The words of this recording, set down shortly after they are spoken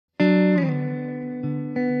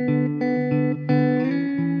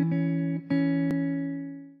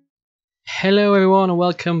Hello everyone and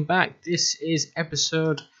welcome back. This is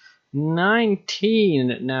episode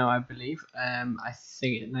 19 now, I believe. I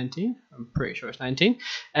think it's 19. I'm pretty sure it's 19.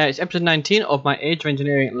 It's episode 19 of my Age of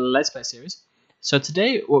Engineering Let's Play series. So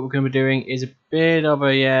today what we're going to be doing is a bit of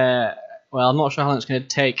a, well, I'm not sure how long it's going to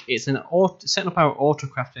take. It's setting up our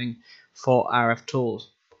autocrafting for RFTools.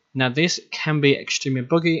 Now this can be extremely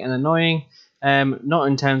buggy and annoying, not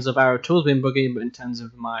in terms of RFTools being buggy, but in terms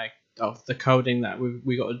of the coding that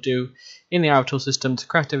we got to do in the RFTools system to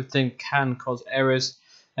craft everything can cause errors,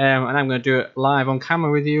 and I'm going to do it live on camera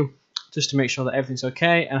with you just to make sure that everything's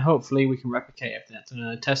okay, and hopefully we can replicate everything that's in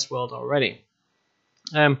a test world already.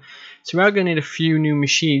 So we are going to need a few new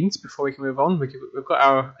machines before we can move on. We've got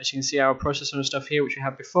our, as you can see, our processor and stuff here, which we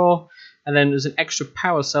had before, and then there's an extra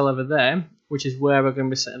power cell over there, which is where we're going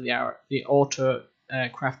to be setting the auto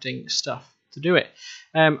crafting stuff to do it.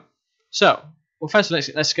 Well, first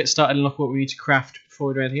let's get started and look at what we need to craft before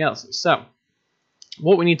we do anything else. So,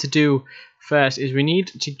 what we need to do first is we need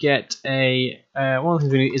to get one of the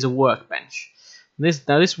things we need is a workbench.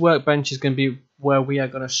 This workbench is going to be where we are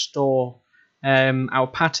going to store our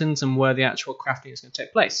patterns and where the actual crafting is going to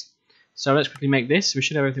take place. So let's quickly make this. We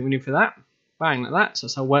should have everything we need for that. Bang, like that. So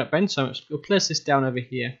that's our workbench. So we'll place this down over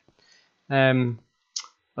here. Okay,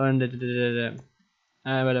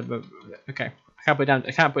 I can't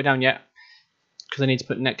put it down yet, because I need to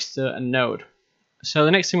put next to a node. So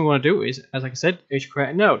the next thing we want to do is, as I said, is create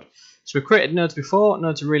a node. So we've created nodes before.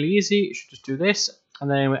 Nodes are really easy. You should just do this,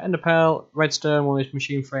 and then with ender pearl, redstone, one of these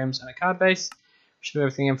machine frames, and a card base. We should do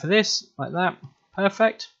everything in for this, like that.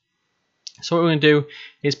 Perfect. So what we're going to do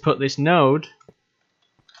is put this node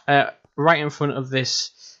right in front of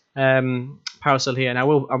this power cell here. And I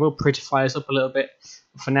will prettify this up a little bit.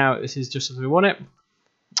 For now, this is just as we want it.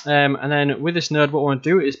 And then with this node, what we want to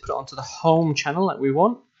do is put it onto the home channel that we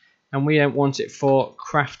want, and we want it for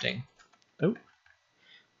crafting. Oh,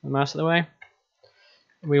 the mouse out of the way.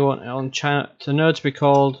 We want it on channel the node to be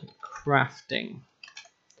called crafting,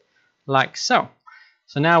 like so.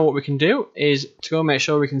 So now what we can do is to go make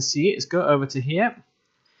sure we can see it. Is go over to here.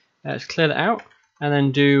 Let's clear that out, and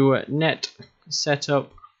then do net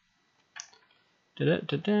setup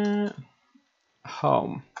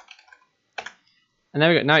home. And there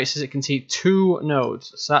we go. Now it says it can see two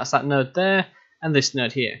nodes. So that's that node there and this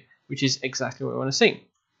node here, which is exactly what we want to see.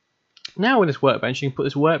 Now with this workbench, you can put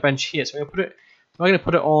this workbench here. So we're going to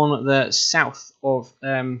put it on the south of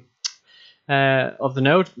the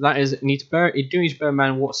node. That is, you do need to bear in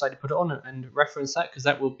mind what side to put it on and reference that, because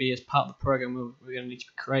that will be as part of the program we're going to need to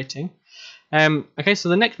be creating. Okay, so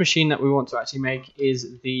the next machine that we want to actually make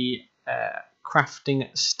is the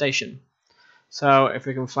crafting station. So if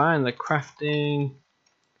we can find the crafting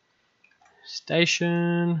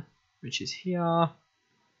station, which is here,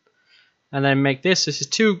 and then make this. This is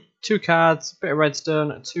two cards, a bit of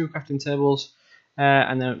redstone, 2 crafting tables,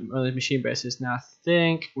 and then one of the machine bases. Now I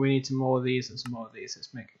think we need some more of these and some more of these.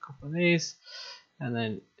 Let's make a couple of these, and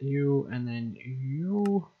then you, and then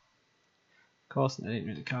you. Of course, I didn't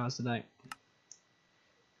do the cards today.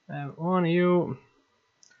 1 of you.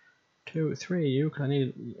 2, 3 you, because I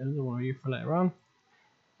need another one of you for later on,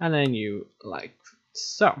 and then you, like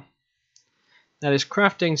so. Now this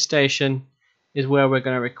crafting station is where we're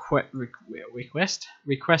going to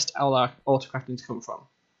request our auto crafting to come from.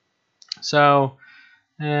 So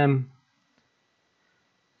I'll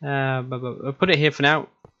put it here for now.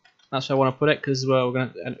 That's where I want to put it, because it's going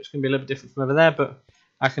to be a little bit different from over there, but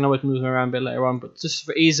I can always move them around a bit later on. But just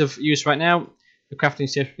for ease of use right now, the crafting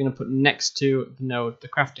station we're going to put next to the node, the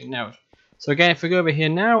crafting node. So again, if we go over here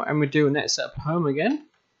now and we do net setup home again,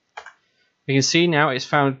 we can see now it's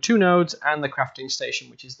found 2 nodes and the crafting station,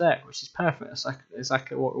 which is there, which is perfect. That's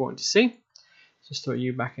exactly what we wanted to see. Just throw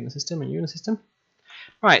you back in the system and you in the system.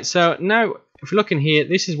 Right, so now if we look in here,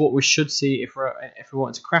 this is what we should see if we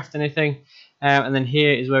want to craft anything, and then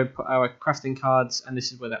here is where we put our crafting cards, and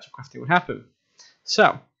this is where the actual crafting would happen.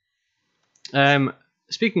 So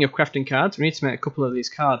speaking of crafting cards, we need to make a couple of these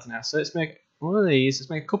cards now. So let's make one of these. Let's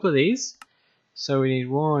make a couple of these. So we need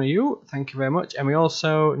 1 of you. Thank you very much. And we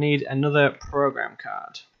also need another program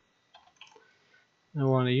card. And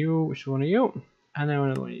 1 of you. Which 1 of you? And then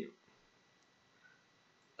another 1 of you.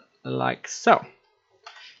 Like so.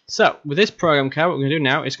 So with this program card, what we're going to do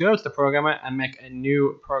now is go to the programmer and make a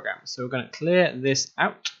new program. So we're going to clear this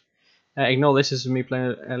out. Ignore this. This is me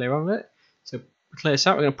playing earlier on with it. So clear this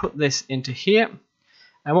out. We're going to put this into here.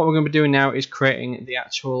 And what we're going to be doing now is creating the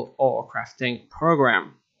actual auto crafting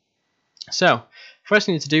program. So first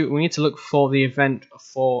thing we need to do, we need to look for the event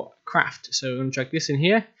for craft. So I'm going to drag this in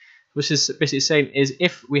here. Which is basically saying is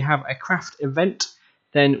if we have a craft event,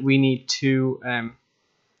 then we need to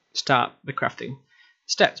start the crafting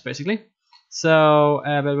steps basically. So,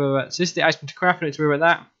 so this is the item to craft, I don't need to worry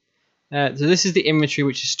about that. So this is the inventory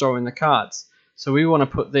which is storing the cards. So we want to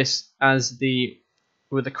put this as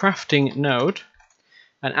with the crafting node,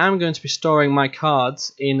 and I'm going to be storing my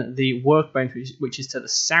cards in the workbench which is to the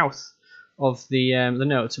south of the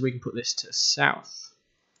node. So we can put this to south,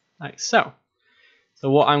 like so. So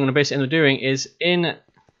what I'm going to basically end up doing is in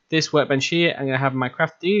this workbench here, I'm going to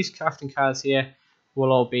have these crafting cards here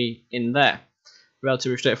will all be in there.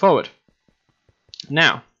 Relatively straightforward.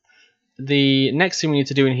 Now, the next thing we need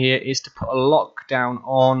to do in here is to put a lock down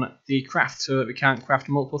on the craft so that we can't craft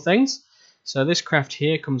multiple things. So this craft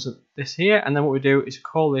here comes with this here, and then what we do is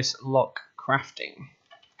call this lock crafting.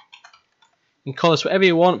 You can call this whatever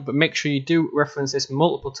you want, but make sure you do reference this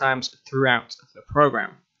multiple times throughout the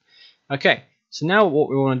program. Okay, so now what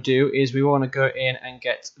we want to do is we want to go in and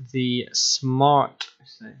get the smart.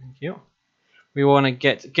 Thank you. We want to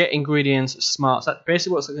get ingredients smart. So that's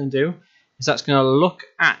basically what it's going to do. Is that's going to look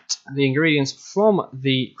at the ingredients from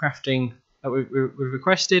the crafting that we've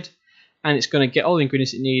requested, and it's going to get all the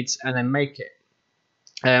ingredients it needs and then make it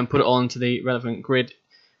and put it onto the relevant grid,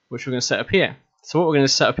 which we're going to set up here. So what we're going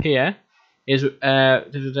to set up here is so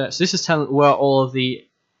this is telling where all of the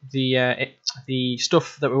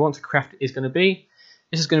stuff that we want to craft is going to be.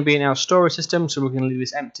 This is going to be in our storage system, so we're going to leave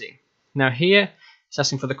this empty. Now here it's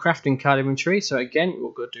asking for the crafting card inventory, so again what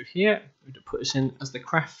we'll go do here, we're going to put this in as the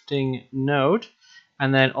crafting node,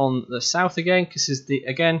 and then on the south again, because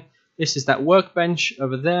this is that workbench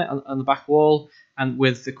over there on the back wall, and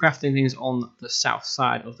with the crafting things on the south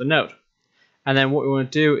side of the node. And then what we want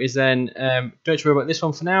to do is then, don't worry about this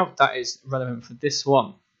one for now, that is relevant for this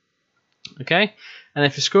one. Okay, and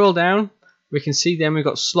if you scroll down, we can see then we've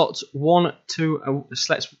got slots 1, 2,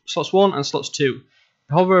 slots 1 and slots 2.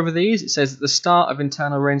 Hover over these, it says the start of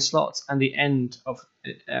internal range slots and the end of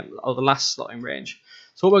the last slot in range.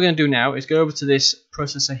 So what we're going to do now is go over to this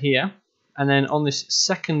processor here, and then on this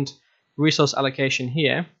second resource allocation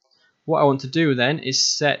here, what I want to do then is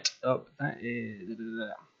set up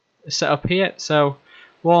here. So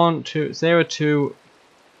 1, 2, 0 to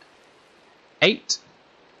 8.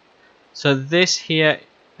 So this here,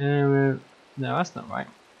 no, that's not right.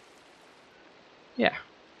 Yeah.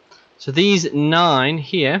 So these 9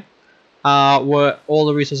 here were all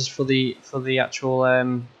the resources for the actual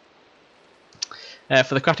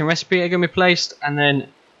for the crafting recipe are going to be placed, and then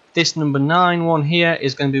this number 9 one here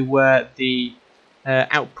is going to be where the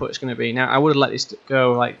output is going to be. Now I would have let this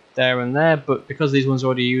go like there and there, but because these ones are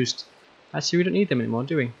already used, actually we don't need them anymore,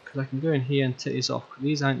 do we? Because I can go in here and take these off because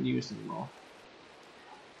these aren't used anymore.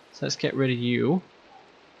 So let's get rid of you.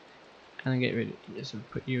 And then get rid of, so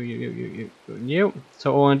put you.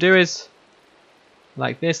 So what I want to do is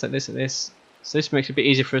like this. So this makes it a bit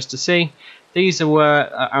easier for us to see. These are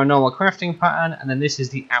our normal crafting pattern, and then this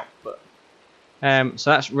is the output.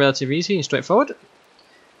 So that's relatively easy and straightforward.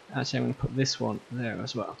 Actually, I'm going to put this one there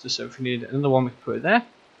as well, just so if we need another one, we can put it there.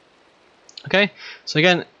 Okay, so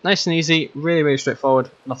again, nice and easy, really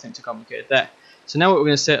straightforward, nothing too complicated there. So now what we're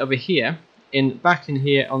going to set over here, back in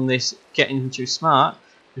here on this Get Into Smart,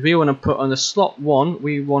 we want to put on the slot 1,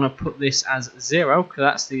 we want to put this as 0, because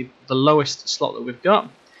that's the lowest slot that we've got,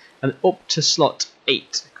 and up to slot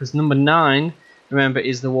 8, because number 9, remember,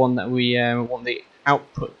 is the one that we want the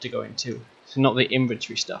output to go into, so not the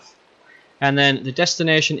inventory stuff. And then the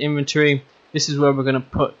destination inventory, this is where we're going to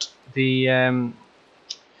put where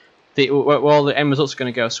all the end results are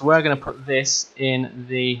going to go. So we're going to put this in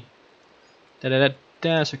the so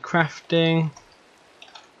crafting.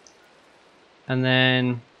 And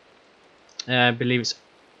then I believe it's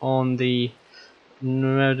on the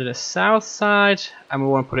south side, and we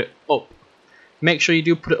want to put it up. Make sure you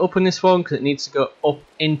do put it up on this one because it needs to go up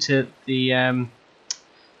into the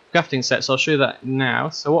crafting set. So I'll show you that now.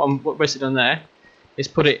 So what I'm basically done there is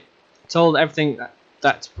told everything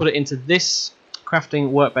that's put it into this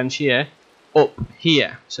crafting workbench here, up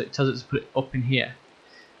here. So it tells it to put it up in here.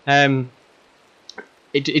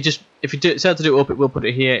 If you decide to do it up, it will put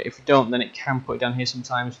it here. If you don't, then it can put it down here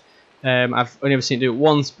sometimes. I've only ever seen it do it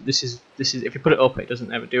once, but this is if you put it up, it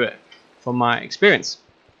doesn't ever do it, from my experience.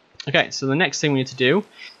 Okay, so the next thing we need to do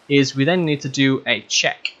is we then need to do a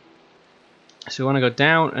check. So we want to go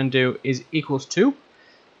down and do is equals to.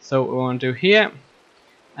 So what we want to do here,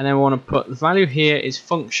 and then we want to put the value here is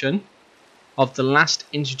function of the last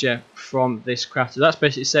integer from this crafter. So that's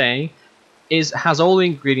basically saying has all the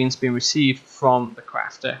ingredients been received from the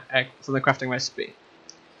crafter, from the crafting recipe.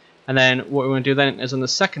 And then what we want to do then is on the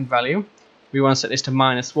second value, we want to set this to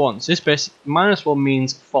 -1. So this base -1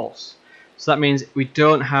 means false. So that means we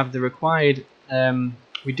don't have the required,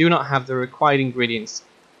 we do not have the required ingredients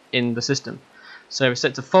in the system. So if it's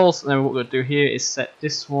set to false, and then what we're going to do here is set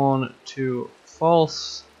this one to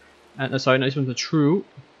false, and sorry, no, this one's to true,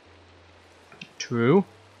 true,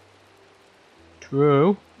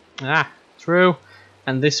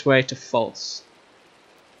 and this way to false.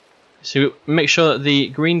 So make sure that the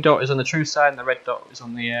green dot is on the true side and the red dot is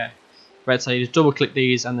on the red side. You just double click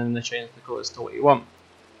these and then they change the colours to what you want.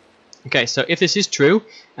 Okay, so if this is true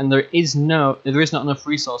and there is not enough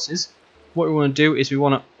resources, what we want to do is we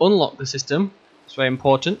want to unlock the system. It's very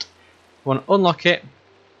important. We want to unlock it.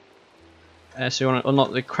 So we want to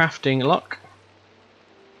unlock the crafting lock,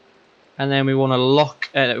 and then we want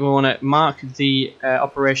to mark the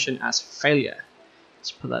operation as failure.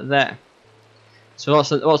 Let's put that there. So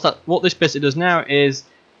what this basically does now is,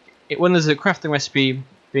 when there's a crafting recipe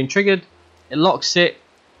being triggered, it locks it,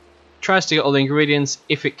 tries to get all the ingredients.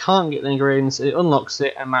 If it can't get the ingredients, it unlocks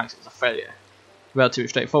it and marks it as a failure. Relatively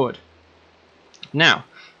straightforward. Now,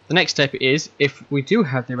 the next step is if we do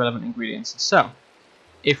have the relevant ingredients. So,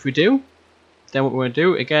 if we do, then what we're going to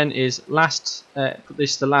do again is put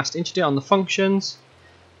this the last integer on the functions.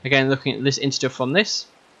 Again, looking at this integer from this.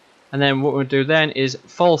 And then what we're going to do then is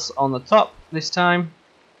false on the top this time.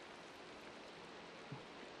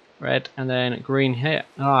 Red and then green here.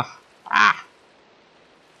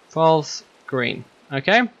 False, green.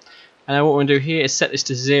 Okay. And then what we're going to do here is set this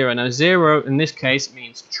to 0. Now 0 in this case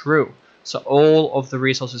means true. So all of the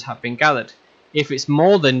resources have been gathered. If it's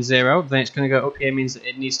more than 0, then it's going to go up here. Means that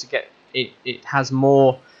it needs to get it has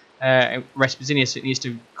more recipes in here, so it needs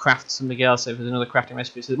to craft something else if there's another crafting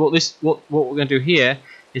recipe. So what we're going to do here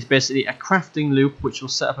is basically a crafting loop, which will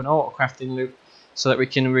set up an auto crafting loop so that we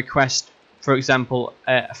can request, for example,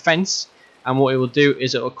 a fence, and what it will do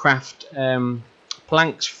is it will craft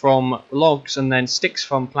planks from logs and then sticks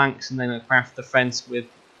from planks, and then it'll craft the fence with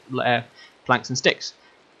planks and sticks.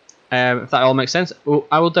 If that all makes sense,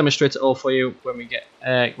 I will demonstrate it all for you when we get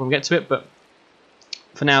to it, but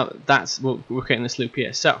for now we're creating this loop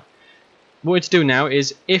here. So what we need to do now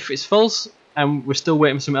is, if it's false and we're still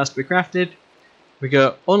waiting for something else to be crafted, we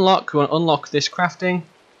go unlock. We want to unlock this crafting.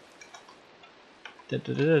 Not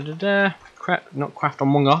craft on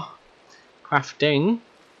monger. Crafting.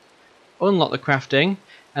 Unlock the crafting,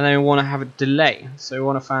 and then we want to have a delay. So we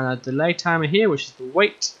want to find a delay timer here, which is the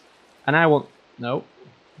wait. And I want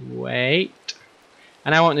wait.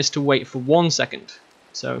 And I want this to wait for 1 second.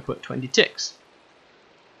 So we put 20 ticks.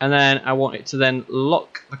 And then I want it to then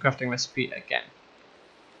lock the crafting recipe again,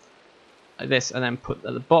 like this, and then put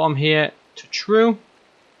at the bottom here to true.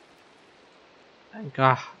 And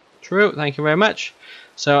true. Thank you very much.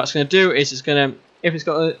 So what it's going to do is it's going to, if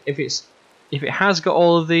it has got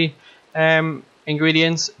all of the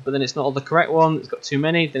ingredients, but then it's not all the correct one, it's got too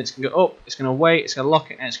many, then it's going to go up, it's going to wait, it's going to lock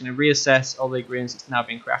it, and it's going to reassess all the ingredients that's now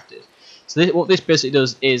being crafted. So what this basically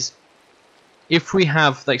does is, if we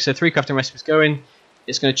have, like, say 3 crafting recipes going,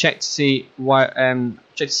 it's going to check to see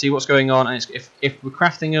what's going on, and if we're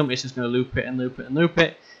crafting them, it's just going to loop it and loop it and loop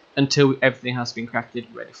it until everything has been crafted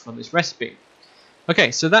ready for this recipe. Okay,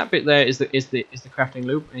 so that bit there is the crafting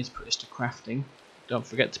loop. I need to put this to crafting. Don't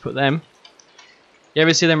forget to put them. You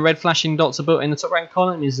ever see them red flashing dots above in the top right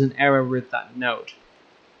corner? It means there's an error with that node.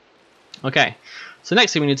 Okay, so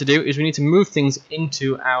next thing we need to do is we need to move things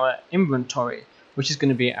into our inventory, which is going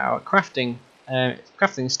to be our crafting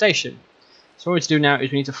station. So what we need to do now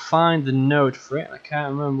is we need to find the node for it. I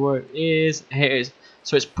can't remember where it is. Here it is.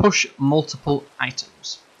 So it's push multiple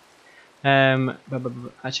items.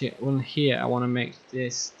 Actually, one here. I want to make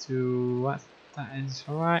this to what? That is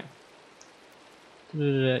alright.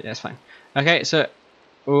 That's fine. Okay, so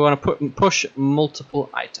we want to push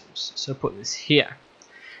multiple items. So put this here.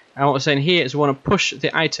 And what we're saying here is we want to push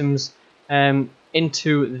the items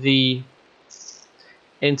into the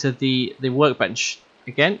workbench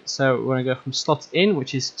again. So we're going to go from slot in,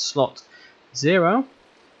 which is slot 0,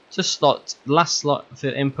 to last slot for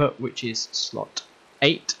the input, which is slot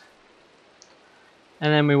 8.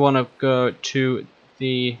 And then we want to go to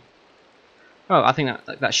the, I think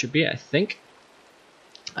that should be it. I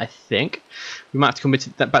think we might have to come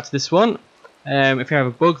back to this one. If you have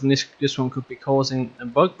a bug, then this one could be causing a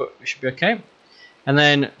bug, but we should be okay. And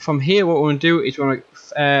then from here, what we want to do is we want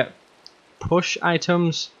to push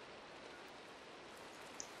items.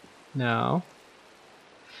 No.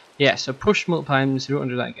 Yeah, so push multiple items. We want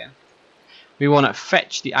to do that again. We want to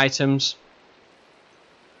fetch the items.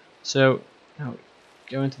 So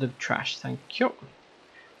go into the trash. Thank you.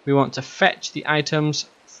 We want to fetch the items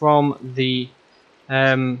from the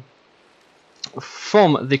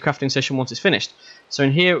crafting session once it's finished. So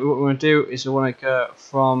in here, what we want to do is we want to go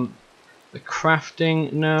from the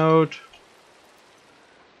crafting node,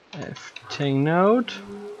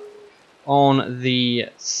 on the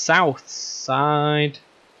south side,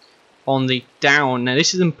 on the down. Now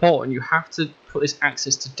this is important, you have to put this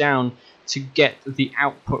axis to down to get the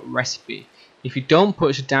output recipe. If you don't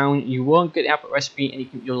put it down, you won't get the output recipe,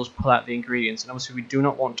 and you'll just pull out the ingredients. And obviously we do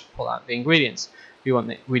not want to pull out the ingredients.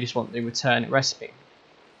 We just want the return recipe.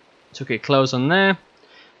 So okay, close on there,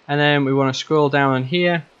 and then we want to scroll down on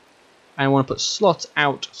here, and I want to put slot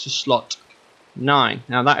out to slot 9.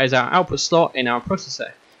 Now that is our output slot in our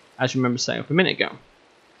processor, as you remember setting up a minute ago.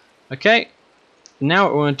 Okay, now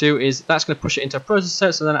what we want to do is that's going to push it into our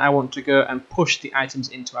processor. So then I want to go and push the items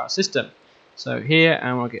into our system. So here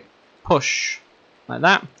I want to get push like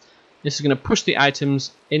that. This is going to push the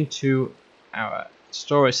items into our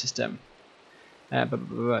storage system.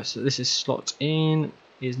 So this is slot in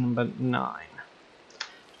is number 9,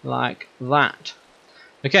 like that.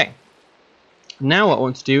 Okay, now what I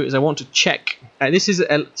want to do is I want to check. This is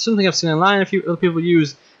something I've seen online, a few other people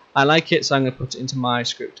use. I like it, so I'm going to put it into my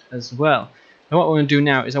script as well. And what I want to do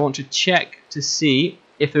now is I want to check to see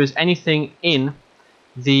if there is anything in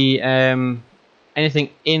the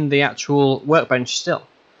actual workbench still.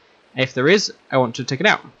 If there is, I want to take it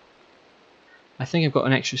out. I think I've got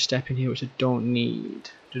an extra step in here which I don't need.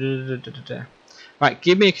 Right,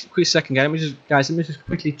 give me a quick second, guys. Let me just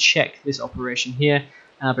quickly check this operation here,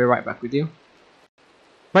 and I'll be right back with you.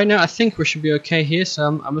 Right now, I think we should be okay here, so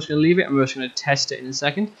I'm just going to leave it. I'm just going to test it in a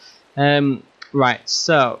second. Right,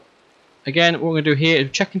 so again, what we're going to do here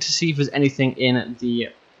is checking to see if there's anything in the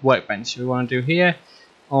workbench. So we want to do here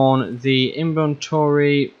on the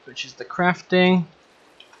inventory, which is the crafting,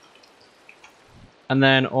 and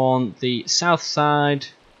then on the south side,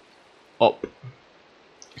 up.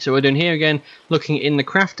 So we're doing here again, looking in the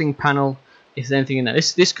crafting panel if there's anything in there.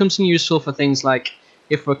 This comes in useful for things like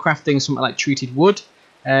if we're crafting something like treated wood.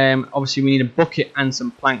 Obviously we need a bucket and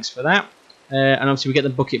some planks for that, and obviously we get the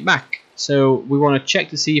bucket back. So we want to check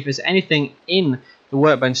to see if there's anything in the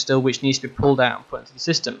workbench still which needs to be pulled out and put into the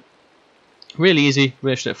system. Really easy,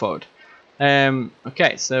 really straightforward.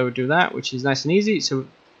 Okay, so we'll do that, which is nice and easy. So,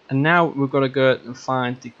 and now we've got to go and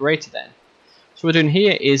find the greater than. So what we're doing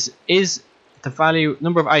here is the value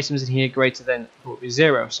number of items in here greater than will be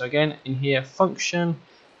 0. So again, in here, function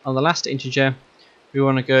on the last integer, we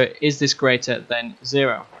want to go, is this greater than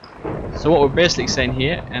 0? So what we're basically saying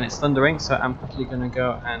here, and it's thundering, so I'm quickly going to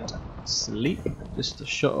go and sleep just to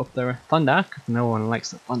shut up the thunder, because no one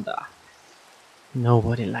likes the thunder.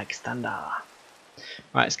 Nobody likes thunder.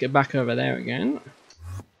 Right, let's get back over there again.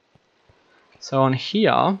 So on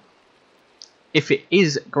here, if it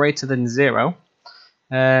is greater than 0,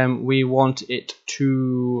 we want it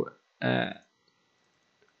to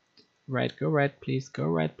red, go red please, go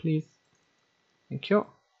red please. Thank you.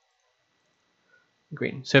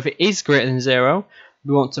 Green. So if it is greater than 0,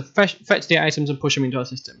 we want to fetch the items and push them into our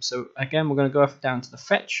system. So again, we're going to go down to the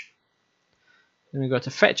fetch. Then we go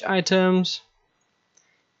to fetch items,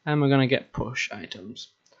 and we're going to get push items.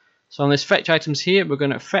 So on this fetch items here, we're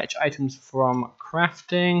going to fetch items from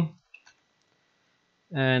crafting,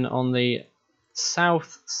 and on the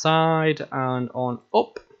south side and on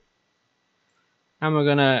up, and we're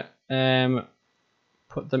going to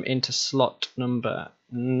put them into slot number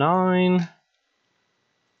 9,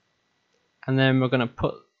 and then we're going to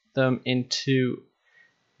put them into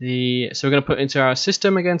the, so we're going to put it into our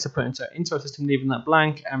system again, so put it into our system, leaving that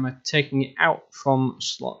blank, and we're taking it out from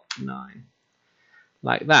slot 9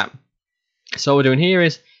 like that. So what we're doing here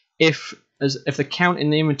is if the count in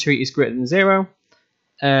the inventory is greater than 0,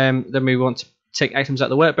 then we want to take items out of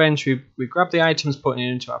the workbench. We grab the items, put it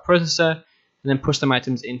into our processor, and then push them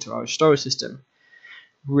items into our storage system.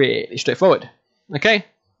 Really straightforward. Okay,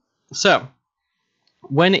 so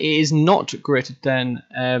when it is not greater than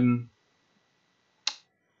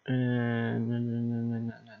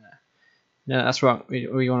no, that's wrong.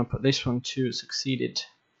 We want to put this one to succeeded,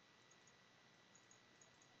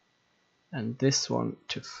 and this one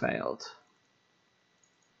to failed,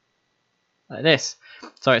 like this.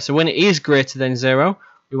 Sorry, so when it is greater than 0,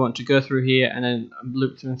 we want to go through here and then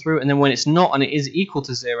loop them through, and then when it's not and it is equal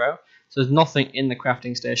to 0, so there's nothing in the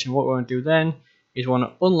crafting station, what we want to do then is we want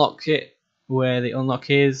to unlock it where the unlock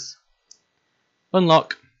is.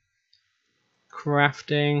 Unlock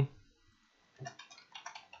crafting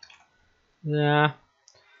there,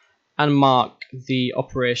 and mark the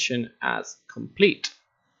operation as complete,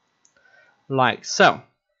 like so.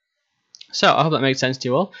 So I hope that makes sense to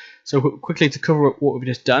you all. So quickly to cover up what we've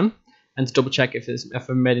just done and to double check if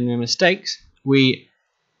we've made any mistakes, we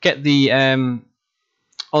get the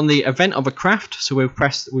on the event of a craft, so we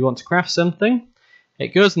want to craft something.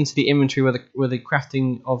 It goes into the inventory where the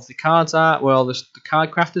crafting of the cards are, where all the card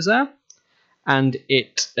crafters are, and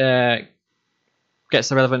it gets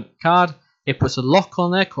the relevant card. It puts a lock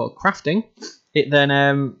on there called crafting. It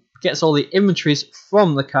then gets all the inventories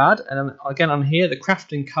from the card, and then again on here, the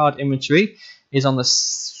crafting card inventory is on the.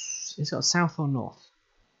 Is it on south or north?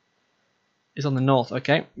 It's on the north.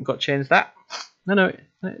 Okay, we've got to change that. No,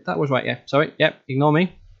 that was right. Yeah, sorry. Yep, ignore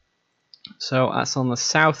me. So that's on the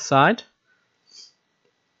south side.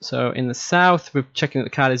 So in the south, we're checking that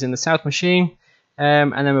the card is in the south machine.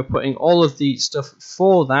 And then we're putting all of the stuff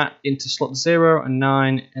for that into slot 0 and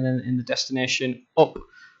 9, and then in the destination up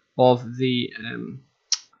of the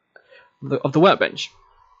workbench.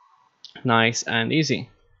 Nice and easy.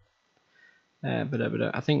 But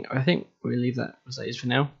I think we leave that as it is for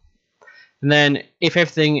now. And then if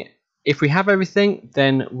we have everything,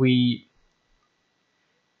 then we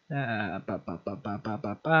yeah.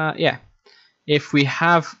 If we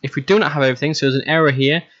do not have everything, so there's an error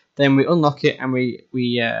here, then we unlock it and we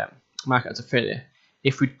mark it as a failure.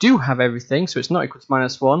 If we do have everything, so it's not equal to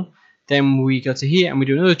 -1, then we go to here and we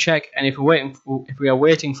do another check. And if we are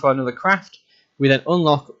waiting for another craft, we then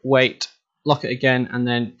unlock, wait, lock it again, and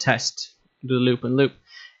then test, do the loop and loop.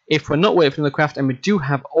 If we're not waiting for another craft and we do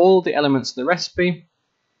have all the elements of the recipe,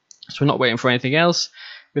 so we're not waiting for anything else,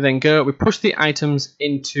 we then go, we push the items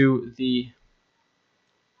into the.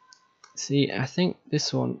 See, I think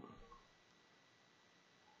this one.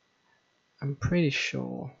 I'm pretty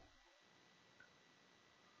sure.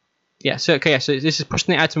 Yeah, so okay, so this is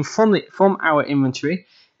pushing the item from our inventory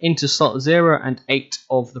into slot 0 and 8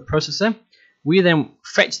 of the processor. We then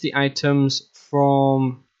fetch the items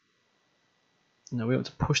from. No, we want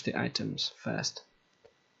to push the items first.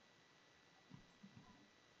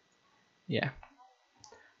 Yeah.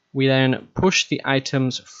 We then push the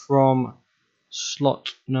items from slot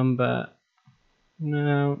number.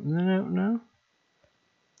 No.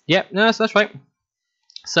 Yep, no, that's right.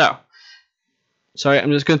 So, sorry,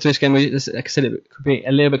 I'm just going through this again. Like I said, it could be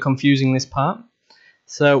a little bit confusing, this part.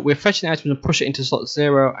 So we're fetching the items and push it into slot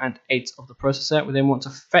 0 and 8 of the processor. We then want to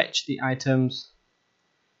fetch the items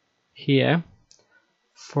here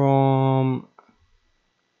from.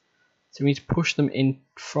 So we need to push them in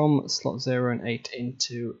from slot 0 and 8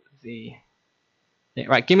 into the. Yeah,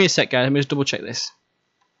 right, give me a sec, guys. Let me just double check this.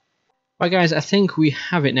 Right, guys, I think we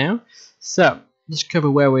have it now. So let's cover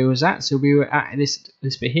where we was at. So we were at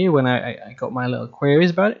this bit here when I got my little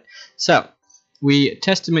queries about it. So we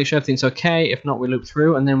test to make sure everything's okay. If not, we loop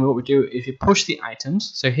through, and then what we do is we push the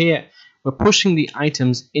items. So here we're pushing the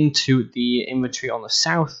items into the inventory on the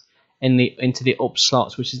south and into the up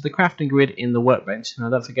slots, which is the crafting grid in the workbench. Now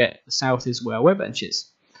don't forget, the south is where our workbench is.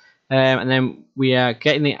 And then we are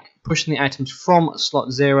pushing the items from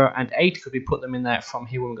slot 0 and 8 because we put them in there from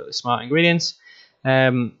here when we got the smart ingredients.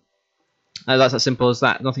 That's as simple as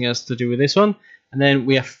that. Nothing else to do with this one. And then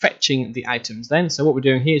we are fetching the items then. So what we're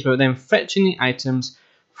doing here is we're then fetching the items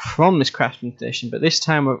from this crafting station, but this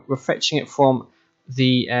time we're fetching it from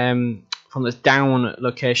the down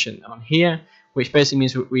location on here, which basically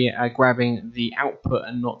means we are grabbing the output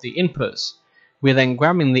and not the inputs. We're then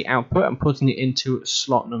grabbing the output and putting it into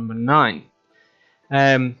slot number 9.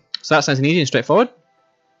 So that's nice and easy and straightforward.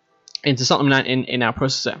 Into slot number 9 in our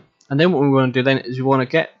processor. And then what we want to do then is we want to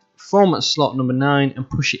get from slot number 9 and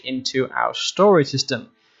push it into our storage system.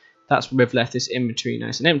 That's where we've left this inventory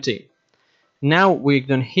nice and empty. Now we're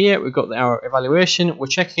done here, we've got our evaluation. We're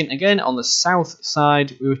checking again on the south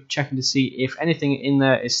side. We were checking to see if anything in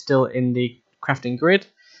there is still in the crafting grid.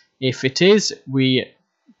 If it is, we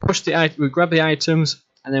grab the items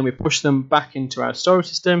and then we push them back into our storage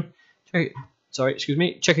system.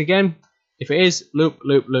 Check again. If it is, loop,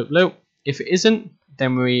 loop, loop, loop. If it isn't,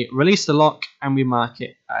 then we release the lock and we mark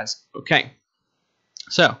it as okay.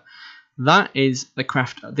 So that is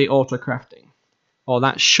the auto crafting, or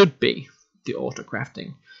that should be the auto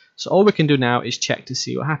crafting. So all we can do now is check to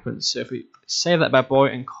see what happens. So if we save that bad boy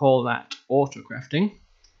and call that auto crafting,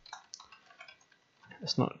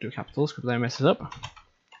 let's not do capitals because then it messes up.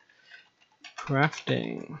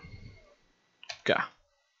 Crafting. Go.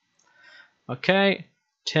 Okay,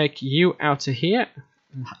 take you out of here.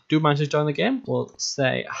 Do man to join the game. We'll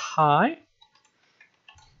say hi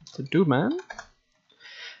to Duman,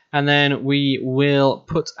 and then we will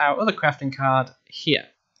put our other crafting card here.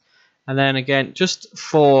 And then again, just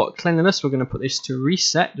for cleanliness, we're going to put this to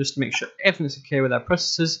reset, just to make sure everything's okay with our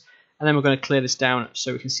processors. And then we're going to clear this down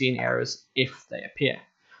so we can see any errors if they appear.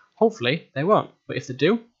 Hopefully they won't, but if they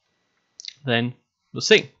do, then we'll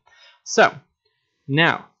see. So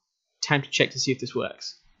now, time to check to see if this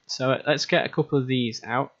works. So let's get a couple of these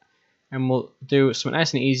out, and we'll do something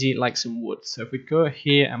nice and easy like some wood. So if we go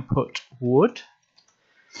here and put wood.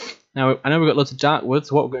 Now I know we've got lots of dark wood,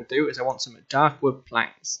 so what we're going to do is I want some dark wood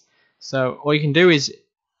planks. So all you can do is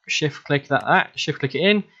shift click shift click it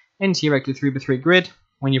in, enter your regular 3x3 grid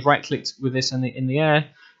when you've right clicked with this in the air,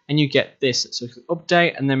 and you get this. So we can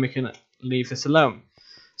update, and then we can leave this alone.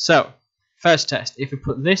 So first test, if we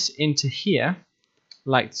put this into here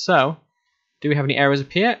like so, do we have any errors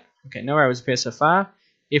appear? Okay, no errors appear so far.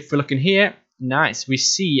 If we're looking here, nice, we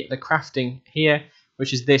see the crafting here,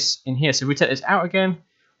 which is this in here. So if we take this out again,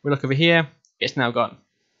 we look over here, it's now gone.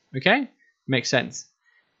 Okay, makes sense.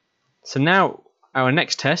 So now our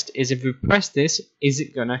next test is, if we press this, is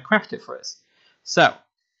it gonna craft it for us? So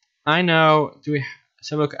I know, let's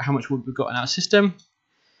have a look at how much wood we've got in our system.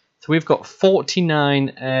 So we've got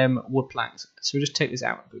 49 wood planks. So we'll just take this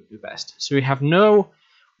out, would be best. So we have no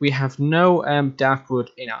dark wood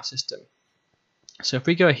in our system. So if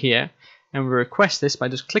we go here and we request this by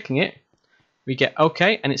just clicking it, we get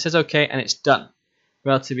OK, and it says OK, and it's done.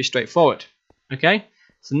 Relatively straightforward. Okay,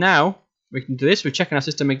 so now we can do this. We check in our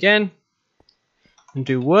system again and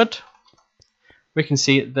do wood. We can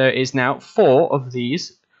see there is now 4 of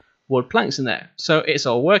these wood planks in there. So it's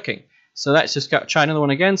all working. So let's just try another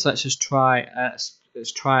one again. So let's just try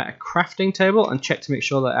a crafting table and check to make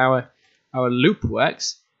sure that our loop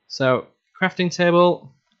works. So crafting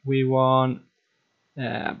table, we want.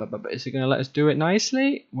 Is it going to let us do it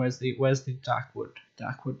nicely? Where's the dark wood?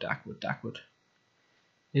 Dark wood.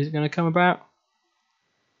 Is it going to come about?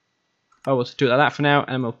 Oh, we'll do it like that for now,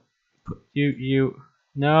 and we'll put you.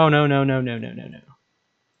 No.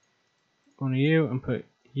 One of you, and put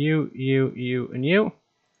you, and you.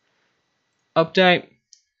 Update,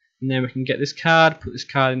 and then we can get this card. Put this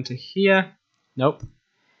card into here. Nope,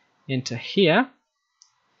 into here,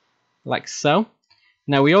 like so.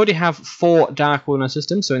 Now we already have 4 dark wood in our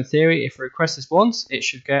system, so in theory, if we request this once, it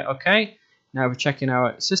should get OK. Now we're checking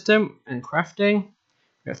our system and crafting.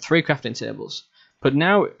 We have 3 crafting tables. But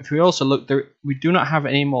now, if we also look, we do not have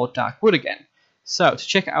any more dark wood again. So to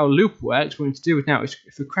check our loop works, what we need to do now is,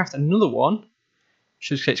 if we craft another one, it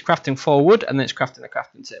should say it's crafting 4 wood, and then it's crafting a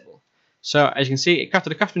crafting table. So as you can see, it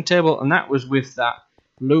crafted a crafting table, and that was with that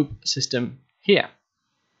loop system here.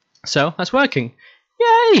 So that's working.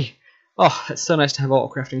 Yay! Oh, it's so nice to have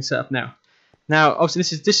auto crafting set up now. Now,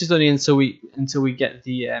 obviously, this is only until we get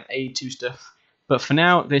the A2 stuff. But for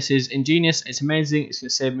now, this is ingenious. It's amazing. It's going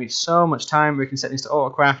to save me so much time. We can set things to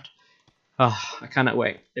auto craft. Oh, I cannot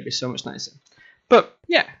wait. It'll be so much nicer. But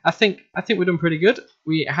yeah, I think we've done pretty good.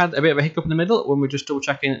 We had a bit of a hiccup in the middle when we were just double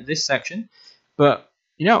checking this section, but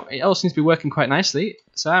you know, it all seems to be working quite nicely.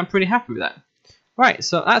 So I'm pretty happy with that. Right,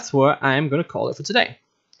 so that's what I am going to call it for today.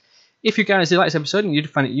 If you guys did like this episode and you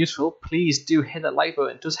did find it useful, please do hit that like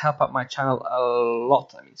button. It does help out my channel a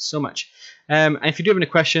lot. I mean, so much. And if you do have any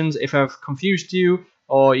questions, if I've confused you,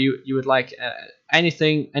 or you would like any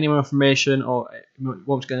more information, or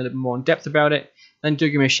want to go a little bit more in depth about it, then do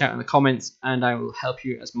give me a shout in the comments, and I will help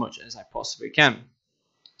you as much as I possibly can.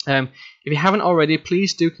 If you haven't already,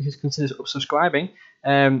 please do consider subscribing.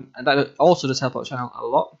 And that also does help out the channel a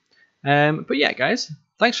lot. But yeah, guys,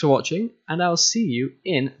 thanks for watching, and I'll see you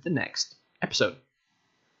in the next episode.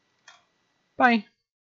 Bye.